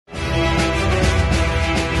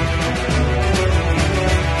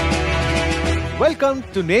Welcome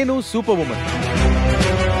to Nenu Superwoman.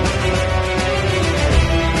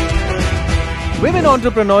 Women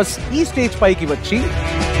entrepreneurs ఈ stage పైకి వచ్చి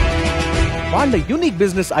వాళ్ళ యూనిక్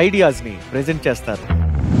బిజినెస్ ఐడియాస్ ని ప్రెజెంట్ చేస్తారు.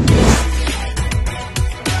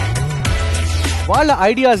 వాళ్ళ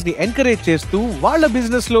ఐడియాస్ ని ఎంకరేజ్ చేస్తూ వాళ్ళ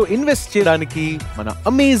బిజినెస్ లో ఇన్వెస్ట్ చేయడానికి మన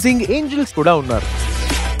అమేజింగ్ ఏంజల్స్ కూడా ఉన్నారు.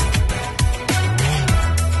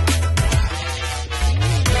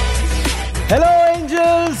 Hello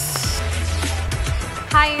angels.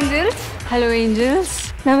 Hi angels. Hello angels.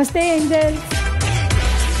 నమస్తే ఏంజల్స్.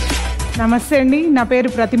 నమస్తే అండి, నా పేరు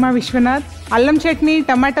ప్రతిమ విశ్వనాథ్. అల్లం చట్నీ,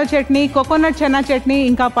 టమాటో చట్నీ, కోకోనట్ చెనా చట్నీ,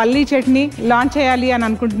 ఇంకా పల్లీ చట్నీ లాంచ్ చేయాలి అని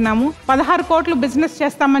అనుకుంటున్నాము. 16 కోట్లు బిజినెస్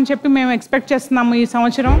చేస్తామని చెప్పి మేము ఎక్స్పెక్ట్ చేస్తున్నాము ఈ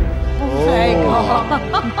సంవత్సరం.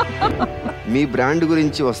 మీ బ్రాండ్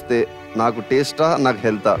గురించి వస్తే నాకు టేస్టా, నాకు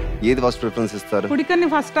హెల్తా, ఏది ఫస్ట్ ప్రిఫరెన్స్ ఇస్తారు? కుడికన్ని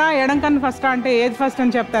ఫస్టా, ఎడంకన్ని ఫస్టా అంటే ఏది ఫస్ట్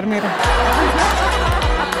అని చెప్తారు మీరు?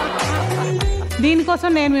 దీనికోసం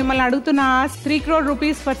నేను మిమ్మల్ని అడుగుతున్న 3 crore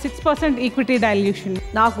rupees for 6% equity dilution.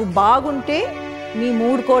 నాకు బాగుంటే మీ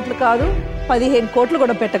 3 కోట్లు కాదు 15 కోట్లు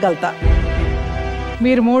కూడా పెట్టగలుగుతా.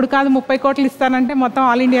 మీరు 3 కాదు 30 కోట్లు ఇస్తానంటే మొత్తం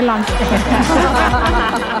ఆల్ ఇండియా లాంచ్.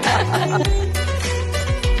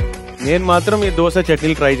 నేను మాత్రం ఈ దోశ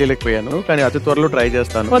చట్నీలు ట్రై చేయలేకపోయాను, కానీ అతి త్వరలో ట్రై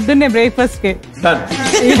చేస్తాను. పొద్దున్నే బ్రేక్ఫాస్ట్ కి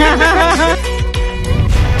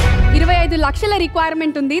 25 లక్షల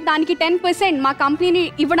రిక్వైర్మెంట్ ఉంది. దానికి 10% మా కంపెనీని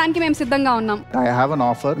ఇవ్వడానికి మేము సిద్ధంగా ఉన్నాం. I have an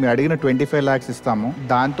offer. మీరు అడిగిన 25 lakhs ఇస్తాము.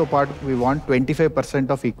 దాంతో పాటు వి వాంట్ 25%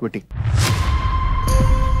 ఆఫ్ ఈక్విటీ.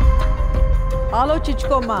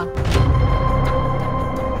 ఆలోచించుకోమ్మా,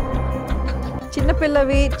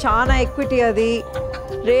 చిన్నపిల్లవి, చాలా ఎక్విటీ, అది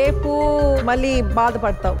రేపు మళ్ళీ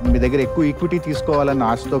బాధపడతావు. మీ దగ్గర ఎక్కువ ఈక్విటీ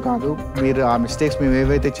తీసుకోవాలన్న ఆశతో కాదు, మీరు ఆ మిస్టేక్స్ మేము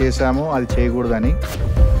ఏవైతే చేసామో అది చేయకూడదని.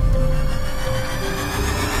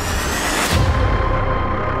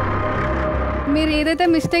 మీరు ఏదైతే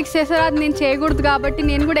మిస్టేక్స్ చేశారో అది నేను చేయకూడదు, కాబట్టి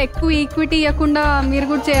నేను కూడా ఎక్కువ ఈక్విటీ ఇవ్వకుండా మీరు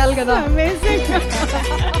కూడా చేయాలి కదా.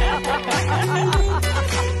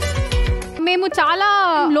 మేము చాలా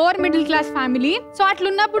lower middle class family. So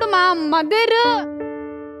అట్లున్నప్పుడు మా మదర్,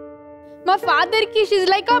 మా ఫాదర్ కి she's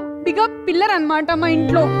like a big pillar అన్నమాట మా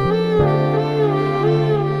ఇంట్లో.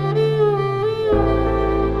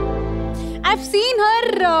 I've seen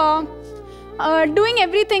her doing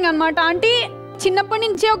everything అన్నమాట. అంటే చిన్నప్పటి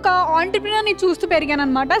నుంచి ఒక ఆంటర్‌ప్రెన్యూర్ ని చూస్తూ పెరిగాను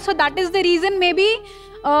అన్నమాట. So that is the reason maybe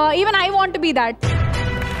even I want be that.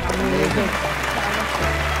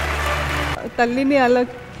 తల్లిని అలా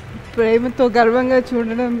ప్రేమతో గర్వంగా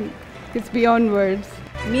చూడడం ఇట్స్ బియాండ్ వర్డ్స్.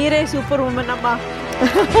 మీరే సూపర్ ఉమెన్ అమ్మా.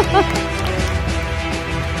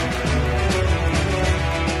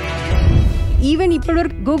 ఈవెన్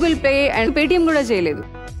ఇప్పటివరకు గూగుల్ పే అండ్ పేటిఎం కూడా చేయలేదు.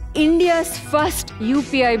 India's first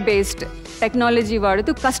UPI based technology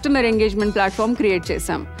వాడుతూ కస్టమర్ ఎంగేజ్మెంట్ ప్లాట్ఫామ్ క్రియేట్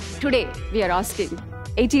చేసాం. Today we are asking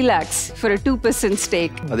 80 lakhs for 2%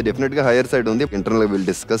 stake. అది డెఫినెట్ గా హైయర్ సైడ్ ఉంది. ఇంటర్నల్ విల్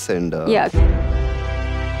డిస్కస్ అండ్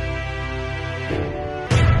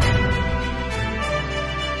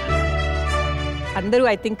అందరూ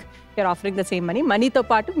I think you're offering the same money. మనీతో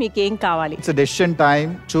పాటు మీకు ఏం కావాలి? It's decision time.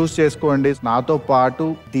 చూస్ చేసుకోండి. నాతో పాటు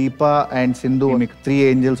దీప అండ్ సింధు, మీకు 3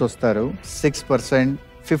 ఏంజల్స్ వస్తారు. 6%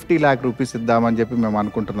 50 lakh rupees ఇద్దామని చెప్పి మేము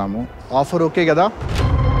అనుకుంటున్నాము. ఆఫర్ ఓకే కదా?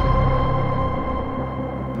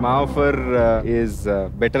 మా offer is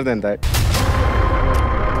better then that.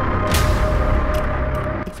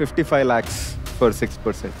 55 lakhs for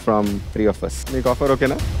 6% from 3 of us. మీకు ఆఫర్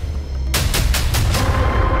ఓకేనా?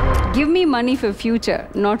 Give me money for future,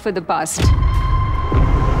 not for the past.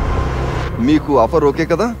 మీకు ఆఫర్ ఓకే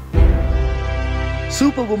కదా?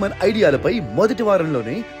 సూపర్ ఉమెన్ ఐడియాలపై మొదటి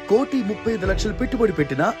వారంలోనే 1,35,00,000 పెట్టుబడి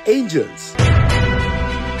పెట్టిన ఏంజల్స్.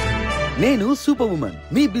 నేను సూపర్ ఉమెన్,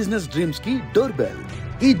 మీ బిజినెస్ డ్రీమ్స్ కి డోర్ బెల్.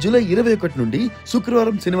 ఈ జూలై 21 నుండి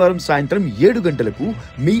శుక్రవారం, శనివారం సాయంత్రం 7 గంటలకు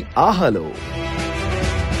మీ ఆహాలో.